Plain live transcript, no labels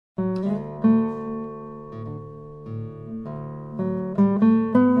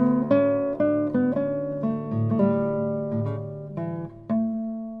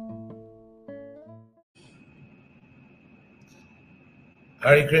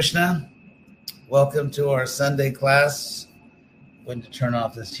Hare Krishna. Welcome to our Sunday class. I'm going to turn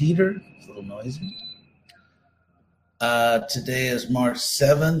off this heater. It's a little noisy. Today is March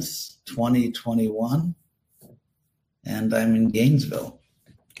 7th, 2021, and I'm in Gainesville,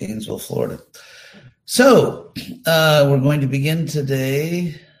 Florida. So we're going to begin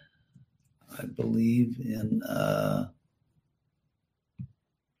today, I believe, in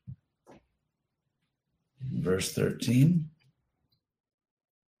verse 13.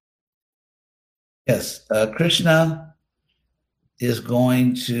 Yes, Krishna is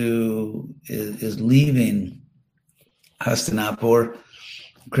leaving Hastinapur.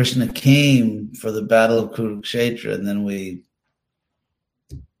 Krishna came for the battle of Kurukshetra, and then the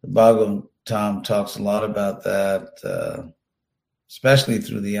Bhagavatam talks a lot about that, especially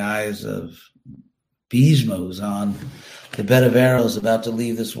through the eyes of Bhishma, who's on the bed of arrows about to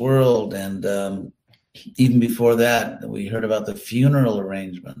leave this world. And even before that, we heard about the funeral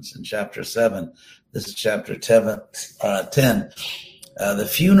arrangements in chapter 7. This is chapter 10. The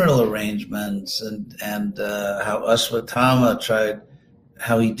funeral arrangements and how Ashwatthama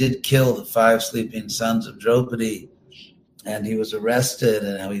how he did kill the 5 sleeping sons of Draupadi, and he was arrested,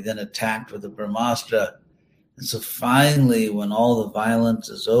 and how he then attacked with the Brahmastra. And so finally, when all the violence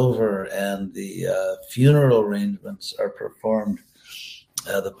is over and the funeral arrangements are performed,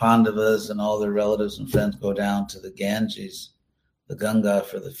 the Pandavas and all their relatives and friends go down to the Ganges, the Ganga,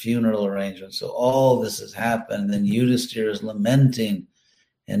 for the funeral arrangements. So all this has happened. And then Yudhishthira is lamenting,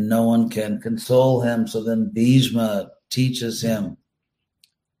 and no one can console him. So then Bhishma teaches him.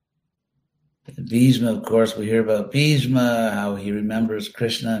 And Bhishma, of course, we hear about Bhishma, how he remembers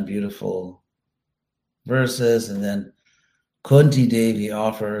Krishna in beautiful verses. And then Kunti Devi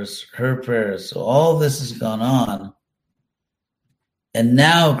offers her prayers. So all this has gone on. And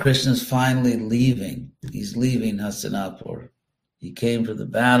now Krishna's finally leaving. He's leaving Hastinapur. He came for the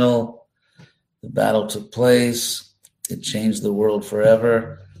battle. The battle took place. It changed the world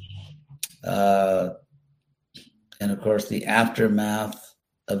forever. And of course, the aftermath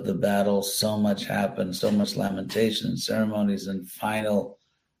of the battle, so much happened, so much lamentation and ceremonies and final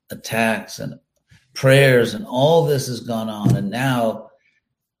attacks and prayers, and all this has gone on. And now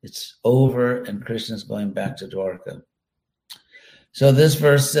it's over, and Krishna's going back to Dwarka. So this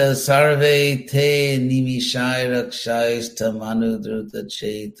verse says, Sarve te nimishai rakshais tamanudruta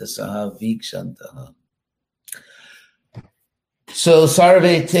chetasaha vikshantaha. So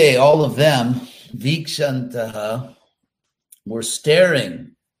Sarve te, all of them, vikshantaha, were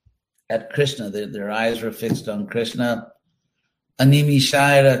staring at Krishna. Their eyes were fixed on Krishna.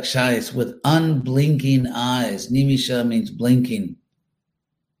 Animishai rakshais, with unblinking eyes. Nimisha means blinking.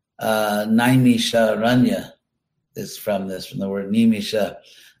 Naimisha aranya is from the word Nimisha.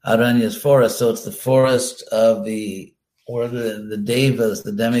 Aranya is forest, so it's the forest of where the devas,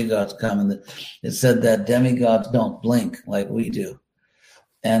 the demigods come. And it said that demigods don't blink like we do.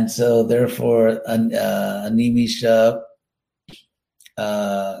 And so therefore, Animisha,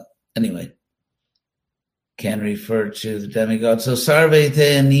 anyway, can refer to the demigods. So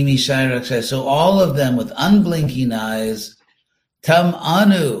Sarvete and Nimishai Rakshai. So all of them with unblinking eyes, Tam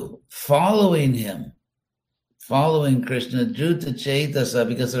Anu, following him, following Krishna, Druta Chaitasa,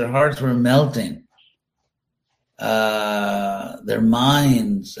 because their hearts were melting. Their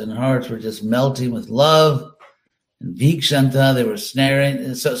minds and hearts were just melting with love. And Vikshanta, they were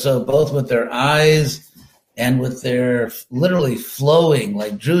snaring. So both with their eyes and with their literally flowing,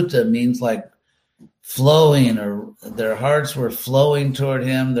 like Druta means like flowing, or their hearts were flowing toward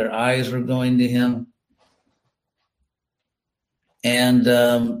him. Their eyes were going to him. And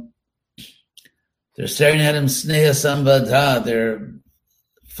they're staring at him, Sneha Sambadha. They're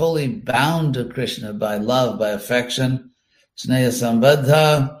fully bound to Krishna by love, by affection. Sneha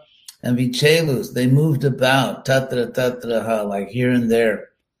Sambadha. And Vichelus, they moved about, Tatra Tatraha, like here and there.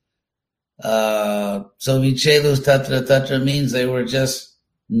 So Vichelus Tatra Tatra means they were just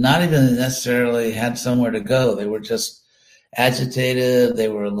not even necessarily had somewhere to go. They were just agitated. They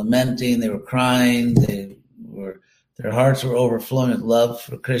were lamenting. They were crying. Their hearts were overflowing with love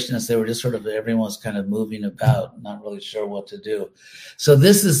for Krishna. So they were just everyone was kind of moving about, not really sure what to do. So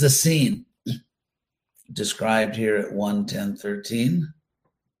this is the scene described here at 1:10:13.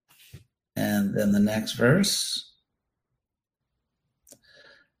 And then the next verse.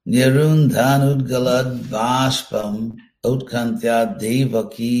 Nirundhan udgalad vashpam utkantya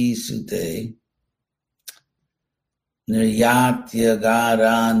devaki sute niryatya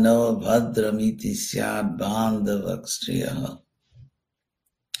gara no bhadramiti syad bandhavakstriya.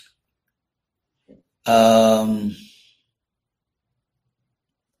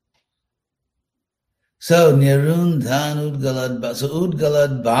 So Nirundhan Udgalad. So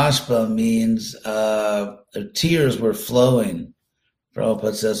Udgalad Bashpa means tears were flowing.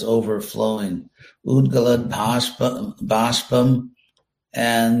 Prabhupada says overflowing. Udgalad Bashpam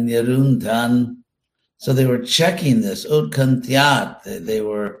and Nirundhan. So they were checking this. Utkantyat. They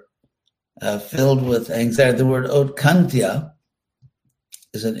were filled with anxiety. The word Utkantya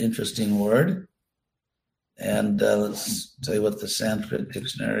is an interesting word. And let's tell you what the Sanskrit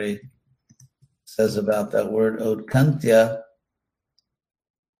dictionary says about that word, Utkantya.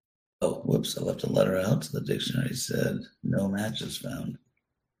 Oh, whoops, I left a letter out. The dictionary said no matches found.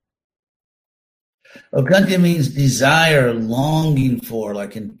 Utkantya means desire, longing for,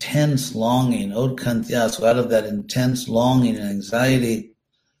 like intense longing. Utkantya, so out of that intense longing and anxiety,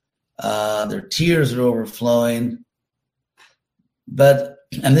 their tears are overflowing.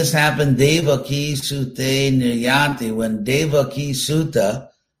 And this happened, Devaki Sute Niryanti, when Devaki Suta,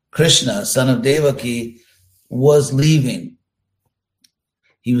 Krishna, son of Devaki, was leaving.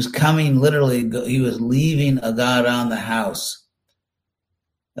 He was coming, literally, he was leaving Agaran, the house,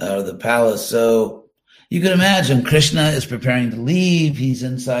 or the palace. So you can imagine Krishna is preparing to leave. He's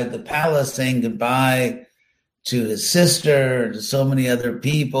inside the palace saying goodbye to his sister, to so many other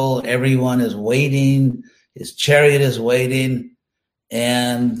people. Everyone is waiting. His chariot is waiting.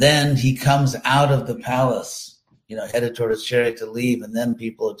 And then he comes out of the palace, headed toward his chariot to leave. And then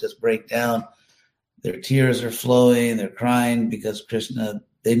people just break down. Their tears are flowing. They're crying because Krishna,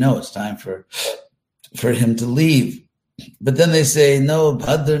 they know it's time for him to leave. But then they say, no,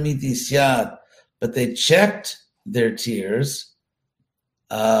 bhadramiti syat. But they checked their tears.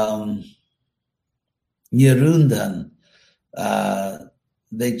 Nirundhan.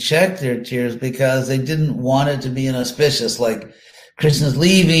 They checked their tears because they didn't want it to be inauspicious. Like, Krishna's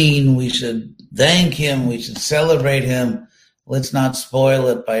leaving, we should thank him, we should celebrate him. Let's not spoil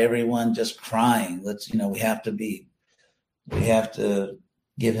it by everyone just crying. We have to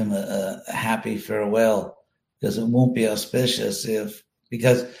give him a happy farewell, because it won't be auspicious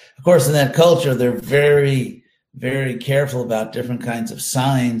because of course in that culture they're very, very careful about different kinds of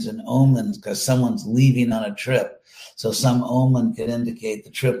signs and omens, because someone's leaving on a trip. So some omen could indicate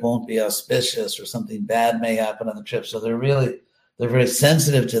the trip won't be auspicious or something bad may happen on the trip. So they're very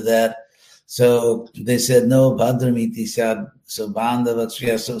sensitive to that. So they said, no, Bhadramiti Syad, so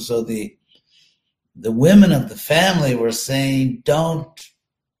Bandhavatsriya. So the women of the family were saying, don't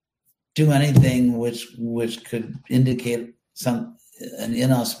do anything which could indicate an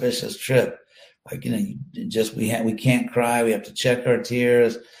inauspicious trip. Like, we can't cry. We have to check our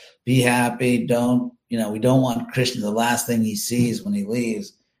tears, be happy. We don't want Krishna, the last thing he sees when he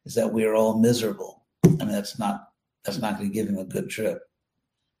leaves is that we are all miserable. I mean, that's not going to give him a good trip.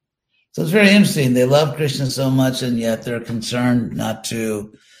 So it's very interesting. They love Krishna so much, and yet they're concerned not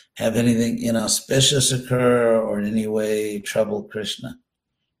to have anything inauspicious occur or in any way trouble Krishna.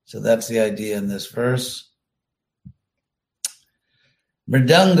 So that's the idea in this verse.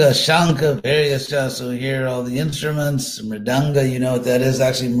 Mridanga, Shankha, various. So here are all the instruments. Mridanga, you know what that is.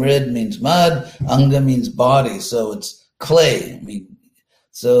 Actually, Mrid means mud. Anga means body. So it's clay.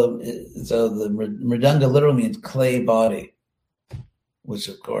 So the Mridanga literally means clay body, which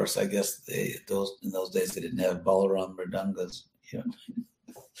of course, I guess in those days they didn't have Balaram Mridangas,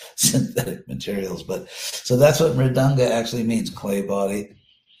 synthetic materials. But so that's what Mridanga actually means, clay body.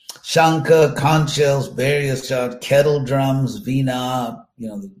 Shankha, conch shells, various shots, kettle drums, veena,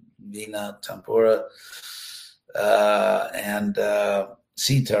 the veena, tampura, and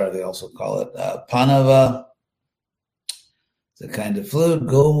sitar, they also call it. Panava, it's a kind of flute.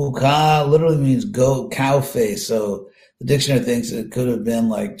 Gomukha literally means cow face. So the dictionary thinks it could have been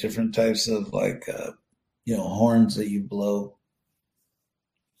like different types of horns that you blow.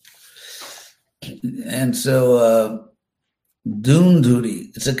 And so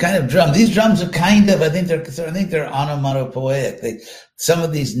Dunduri, it's a kind of drum. These drums are kind of, I think they're onomatopoeic. Some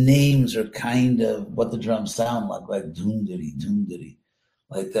of these names are kind of what the drums sound like Dunduri,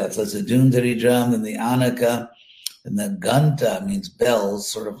 like that. So it's a Dunduri drum, and the Anaka, and the Ganta means bells,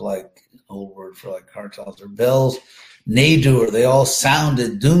 sort of like an old word for like kartals or bells. Nadur, they all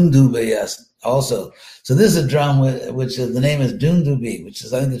sounded Dundubayas also. So this is a drum which the name is Dundubi, which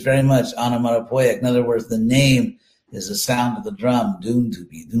is, I think, it's very much onomatopoeic. In other words, the name is the sound of the drum,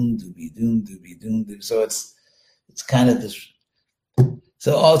 Dundubi, Dundubi, Dundubi, Dundubi. So it's kind of this.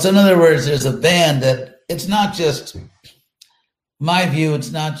 So in other words, there's a band that it's not just, my view,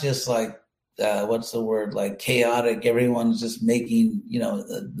 it's not just like, what's the word, like chaotic. Everyone's just making,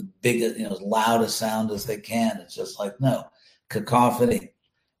 the biggest, as loud a sound as they can. It's just like, no, cacophony.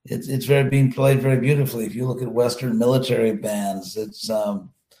 It's being played very beautifully. If you look at Western military bands, it's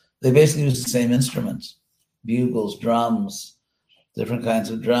they basically use the same instruments. bugles, drums, different kinds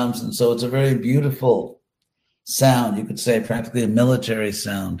of drums. And so it's a very beautiful sound. You could say practically a military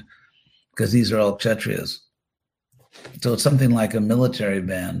sound, because these are all Kshatriyas. So it's something like a military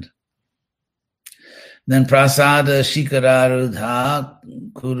band. Then prasada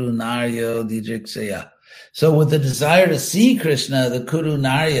shikararudha kuru naryo dijiksaya. So with the desire to see Krishna, the kuru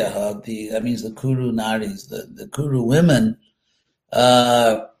narya, that means the kuru naris, the kuru women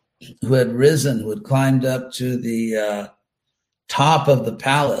who had risen, who had climbed up to the top of the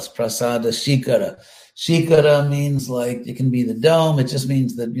palace, prasada shikara. Shikara means like it can be the dome. It just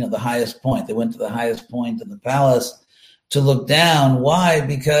means that, the highest point. They went to the highest point in the palace to look down. Why?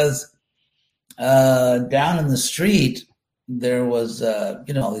 Because down in the street, there was,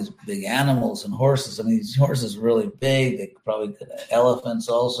 all these big animals and horses. I mean, these horses were really big. They probably could have elephants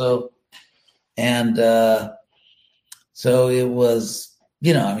also. And so it was,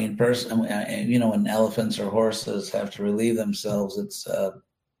 when elephants or horses have to relieve themselves, it's,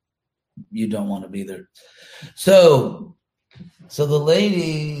 you don't want to be there. So the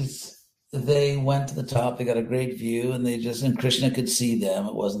ladies, they went to the top. They got a great view, and and Krishna could see them.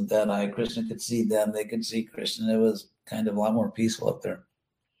 It wasn't that high. Krishna could see them. They could see Krishna. It was kind of a lot more peaceful up there.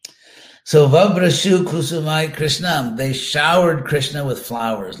 So Vabrashu Kusumai Krishnam, they showered Krishna with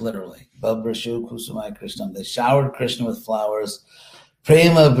flowers, literally. Vabrashu Kusumai Krishnam, they showered Krishna with flowers.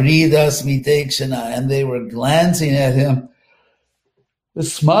 Prema Brida Smitekshana, and they were glancing at him with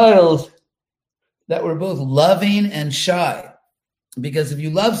smiles that were both loving and shy. Because if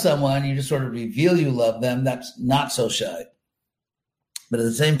you love someone, you just sort of reveal you love them. That's not so shy. But at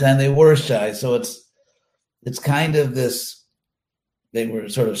the same time, they were shy. So it's kind of this, they were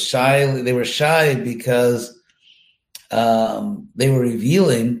sort of shy. They were shy because they were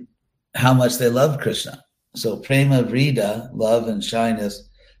revealing how much they loved Krishna. So prema vrida, love and shyness,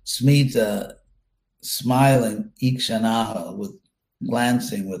 smita, smiling, ikshanaha, with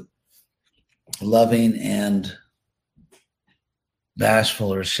glancing, with loving and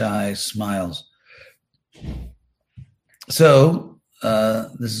bashful or shy smiles. So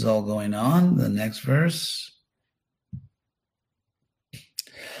this is all going on. The next verse.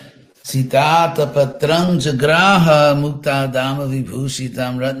 Sitata patrang jagraha mukta dama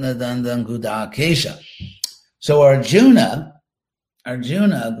vibhushitam ratna dandam gudakesha. So Arjuna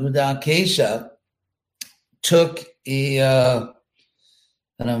Gudakesha took an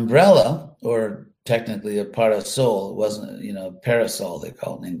umbrella, or technically a parasol. It wasn't, parasol they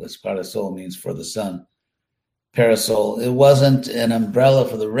call it in English. Parasol means for the sun. Parasol. It wasn't an umbrella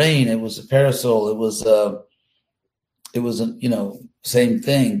for the rain. It was a parasol. It was same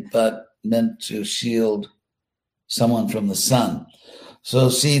thing, but meant to shield someone from the sun. So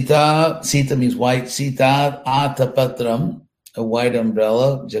Sita means white. Sita atapatram, a white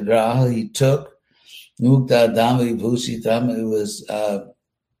umbrella. Jagraha, he took. Mukta dama vibhushitam, it was,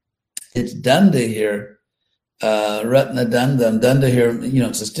 it's danda here. Ratna dandam. Danda here,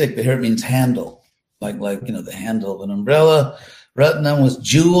 it's a stick, but here it means handle. Like the handle of an umbrella. Ratnam was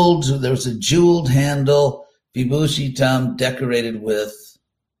jeweled. There was a jeweled handle. Vibhushitam, decorated with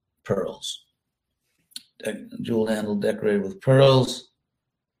pearls. Jeweled handle decorated with pearls.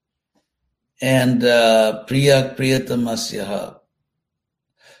 And priyak priyatamasyaha.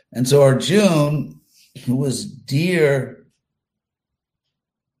 And so Arjuna, who was dear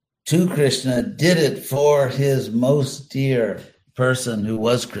to Krishna, did it for his most dear person, who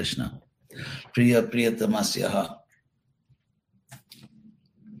was Krishna. Priya priyatamasyaha.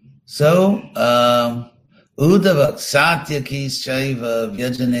 So Uddhava Satyaki Shaiva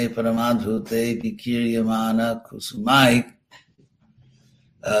Vyajane Paramadhute Vikiryamana Kusumai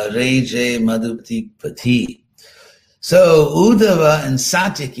Reje Madhupti Pati. So Uddhava and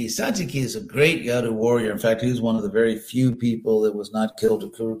Satyaki. Satyaki is a great Yadu warrior. In fact, he was one of the very few people that was not killed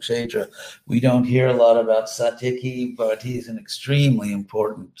at Kurukshetra. We don't hear a lot about Satyaki, but he's an extremely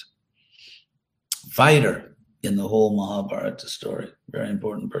important fighter in the whole Mahabharata story. Very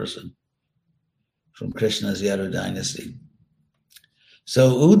important person from Krishna's Yadu dynasty.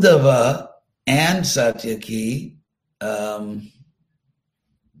 So Uddhava and Satyaki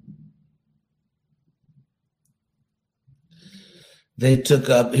they took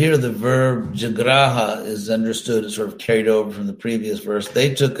up, here the verb jagraha is understood as sort of carried over from the previous verse.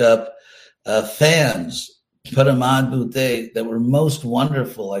 They took up fans, paramadbhute, that were most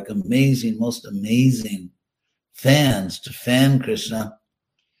wonderful, like amazing, most amazing fans to fan Krishna.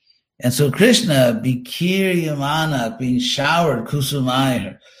 And so Krishna, bikiryamana, being showered,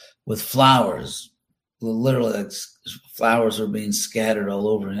 kusumai, with flowers. Literally, like flowers were being scattered all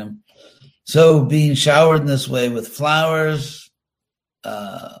over him. So being showered in this way with flowers,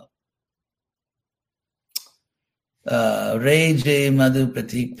 Reje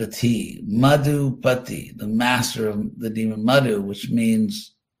Madhupati Pati, Madhupati, the master of the demon Madhu, which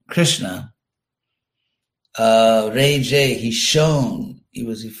means Krishna. Reje, he shone, he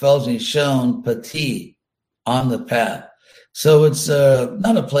was effulgent, he shone, Pati, on the path. So it's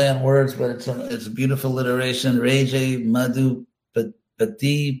not a play on words, but it's a beautiful alliteration. Reje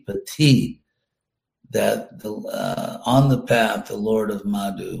Madhupati Pati, that on the path the Lord of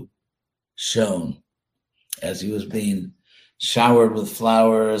Madhu shone as he was being showered with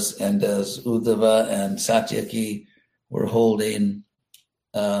flowers, and as Uddhava and Satyaki were holding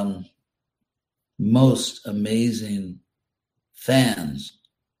most amazing fans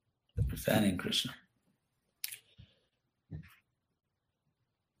that were fanning Krishna.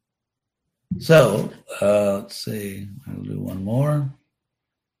 So, let's see, I'll do one more.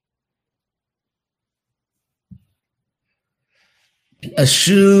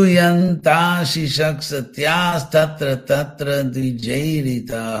 Ashuyanta shishak satyas tatra tatra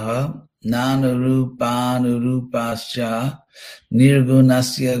dvijairitaha nanurupascha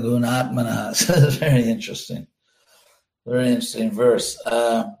nirgunasya gunatmana. So that's very interesting verse.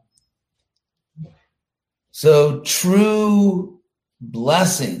 So true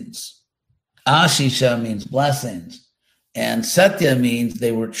blessings. Ashisha means blessings, and Satya means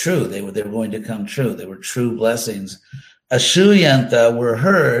they were true. They were going to come true. They were true blessings. Ashuyanta were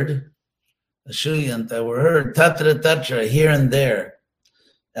heard. Tatra tatra, here and there.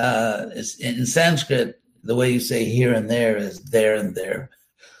 In Sanskrit, the way you say here and there is there and there.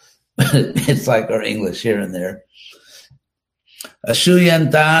 It's like our English, here and there.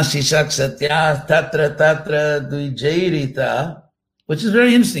 Ashuyanta shishak satya tatra tatra dvijairita, which is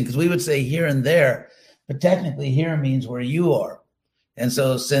very interesting because we would say here and there, but technically here means where you are. And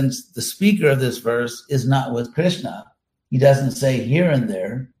so since the speaker of this verse is not with Krishna, he doesn't say here and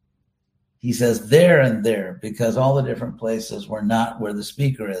there. He says there and there, because all the different places were not where the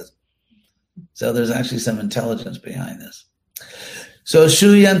speaker is. So there's actually some intelligence behind this. So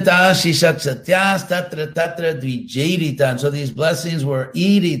Shuyanta Shishak Satyas Tatra Tatra Dvijairita. So these blessings were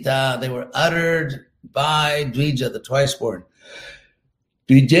irita, they were uttered by Dvija, the twice born.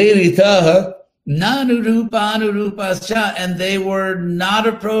 Dvijairita Nanurupa Anurupascha, and they were not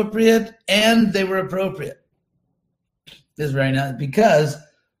appropriate and they were appropriate. This is very nice, because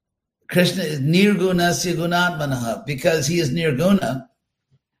Krishna is nirgunasya gunatmanaha, because he is nirguna.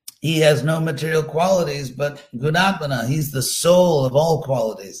 He has no material qualities, but gunatmana, he's the soul of all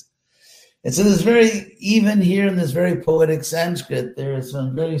qualities. And so this very, even here in this very poetic Sanskrit, there is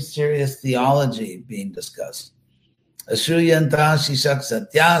some very serious theology being discussed. Ashruyanta shishak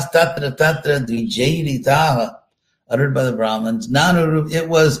satyas tatra tatra dvijairitaha, uttered by the Brahmins. It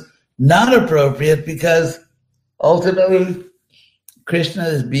was not appropriate because ultimately Krishna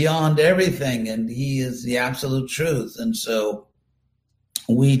is beyond everything and he is the absolute truth. And so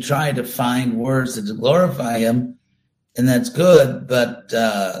we try to find words to glorify him, and that's good. But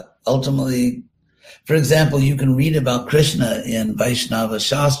ultimately, for example, you can read about Krishna in Vaishnava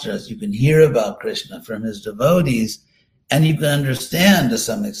Shastras. You can hear about Krishna from his devotees, and you can understand to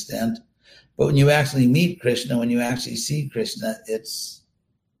some extent. But when you actually meet Krishna, when you actually see Krishna, it's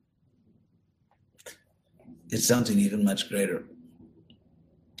something even much greater.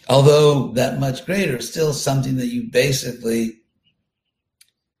 Although that much greater is still something that you basically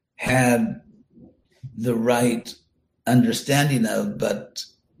had the right understanding of, but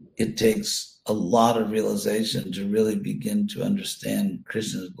it takes a lot of realization to really begin to understand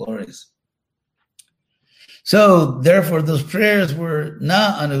Krishna's glories. So therefore those prayers were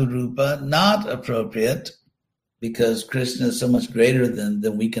na anurupa, not appropriate, because Krishna is so much greater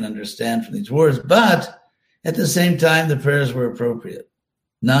than we can understand from these words, but at the same time the prayers were appropriate.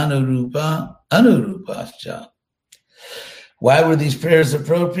 Nanurupa anurupascha. Why were these prayers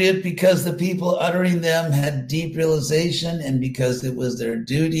appropriate? Because the people uttering them had deep realization, and because it was their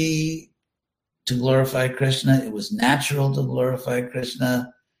duty to glorify Krishna. It was natural to glorify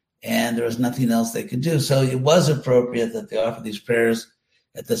Krishna, and there was nothing else they could do. So it was appropriate that they offer these prayers.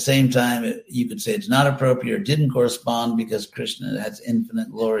 At the same time, you could say it's not appropriate or didn't correspond because Krishna has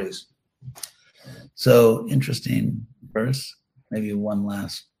infinite glories. So interesting verse. Maybe one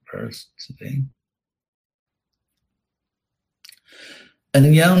last verse today.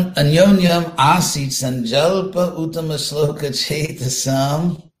 Anyonyam asit sanjalpa uttama shloka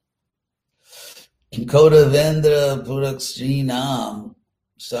chetasam kodavendra purakstrinam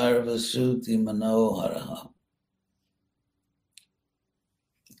sarvasuti manoharaha.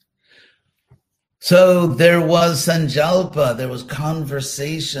 So there was sanjalpa, there was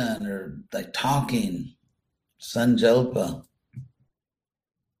conversation or like talking, sanjalpa.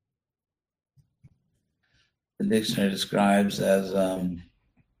 the dictionary describes as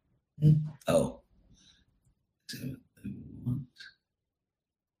we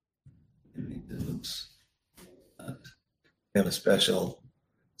have a special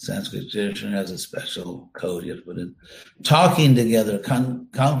Sanskrit dictionary has a special code you have to put in. Talking together,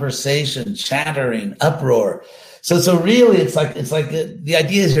 conversation, chattering, uproar. So really, it's like the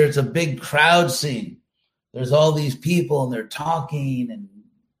idea is here. It's a big crowd scene. There's all these people and they're talking, and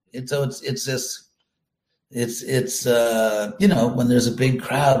it's when there's a big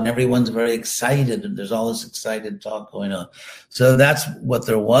crowd and everyone's very excited and there's all this excited talk going on. So that's what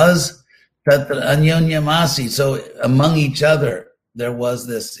there was. That Anyonyamasi. So among each other, there was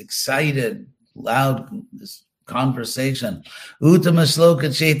this excited, loud this conversation. Uttama Shloka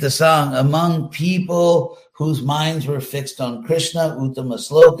Chetasang, among people whose minds were fixed on Krishna, Uttama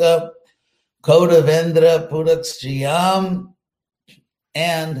Shloka, Kodavendra Purakshiyam,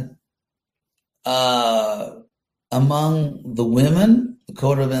 and among the women, the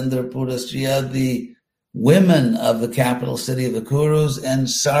Kodavendra Purakshriya, the women of the capital city of the Kurus, and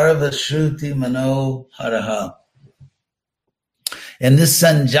Sarva Shruti Mano Haraha. And this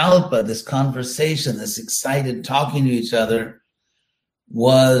sanjalpa, this conversation, this excited talking to each other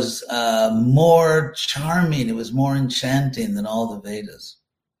was more charming. It was more enchanting than all the Vedas.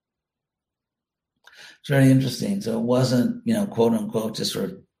 It's very interesting. So it wasn't, quote unquote, just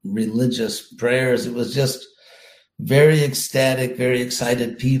sort of religious prayers. It was just very ecstatic, very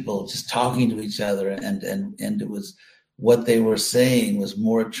excited people just talking to each other. And it was what they were saying was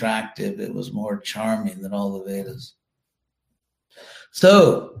more attractive. It was more charming than all the Vedas.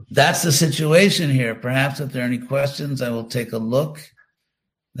 So that's the situation here. Perhaps if there are any questions, I will take a look.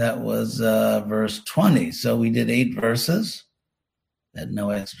 That was verse 20. So we did 8 verses at no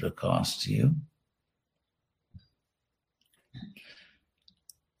extra cost to you.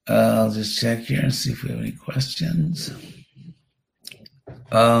 I'll just check here and see if we have any questions.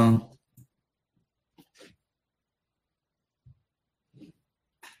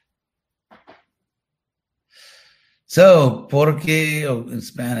 So, ¿por qué, in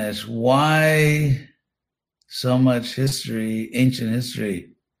Spanish, why so much history, ancient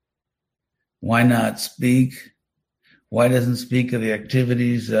history? Why not speak? Why doesn't speak of the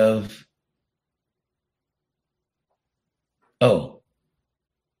activities of,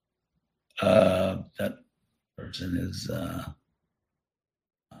 that person is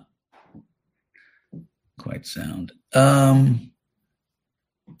quite sound.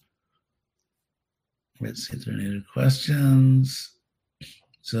 Let's see if there are any other questions.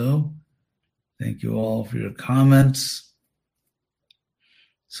 So, thank you all for your comments.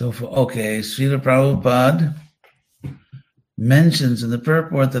 So, Srila Prabhupada mentions in the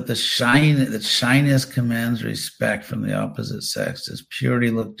purport that shyness commands respect from the opposite sex. Does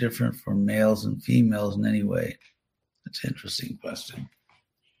purity look different for males and females in any way? That's an interesting question.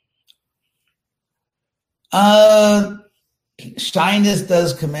 Shyness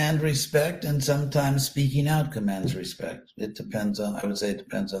does command respect, and sometimes speaking out commands respect. It depends on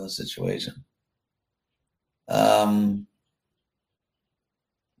the situation.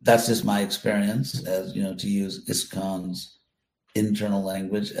 That's just my experience, as to use ISKCON's internal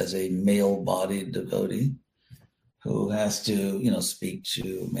language as a male-bodied devotee who has to, speak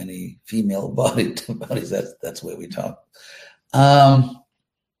to many female-bodied devotees. That's the way we talk. I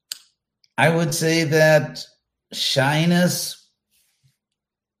would say that shyness,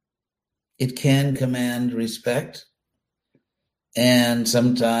 it can command respect. And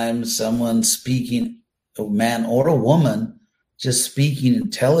sometimes someone speaking, a man or a woman, just speaking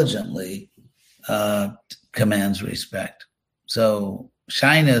intelligently commands respect. So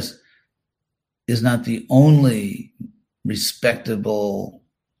shyness is not the only respectable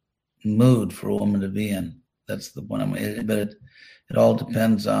mood for a woman to be in. That's the one but it all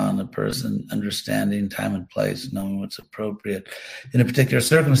depends on the person understanding time and place, knowing what's appropriate in a particular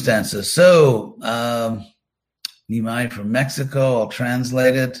circumstances. So, Nimai from Mexico, I'll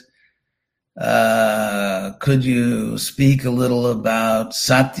translate it. Could you speak a little about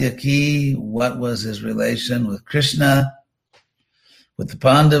Satyaki? What was his relation with Krishna, with the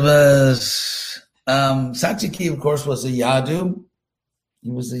Pandavas? Satyaki, of course, was a Yadu. He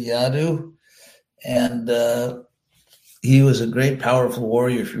was a Yadu, and he was a great, powerful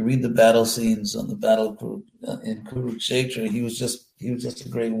warrior. If you read the battle scenes on the battle in Kurukshetra, he was just a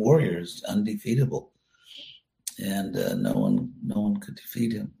great warrior, undefeatable, and no one could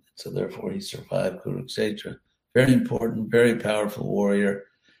defeat him. So therefore, he survived Kurukshetra. Very important, very powerful warrior,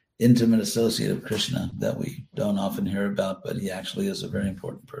 intimate associate of Krishna that we don't often hear about, but he actually is a very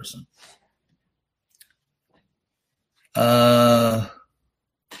important person.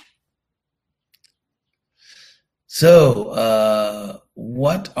 So,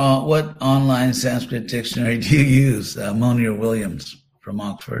 what online Sanskrit dictionary do you use? Monier Williams from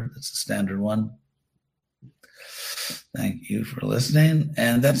Oxford. That's a standard one. Thank you for listening.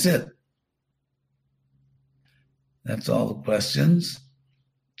 And that's it. That's all the questions.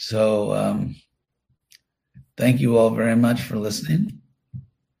 So, thank you all very much for listening.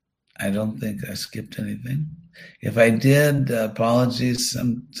 I don't think I skipped anything. If I did, apologies.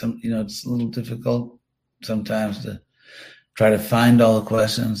 Some, it's a little difficult sometimes to try to find all the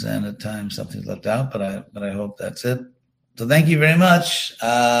questions, and at times something's left out, but I hope that's it. So thank you very much.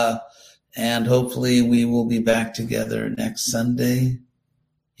 And hopefully we will be back together next Sunday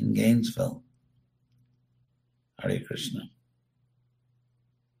in Gainesville. Hare Krishna.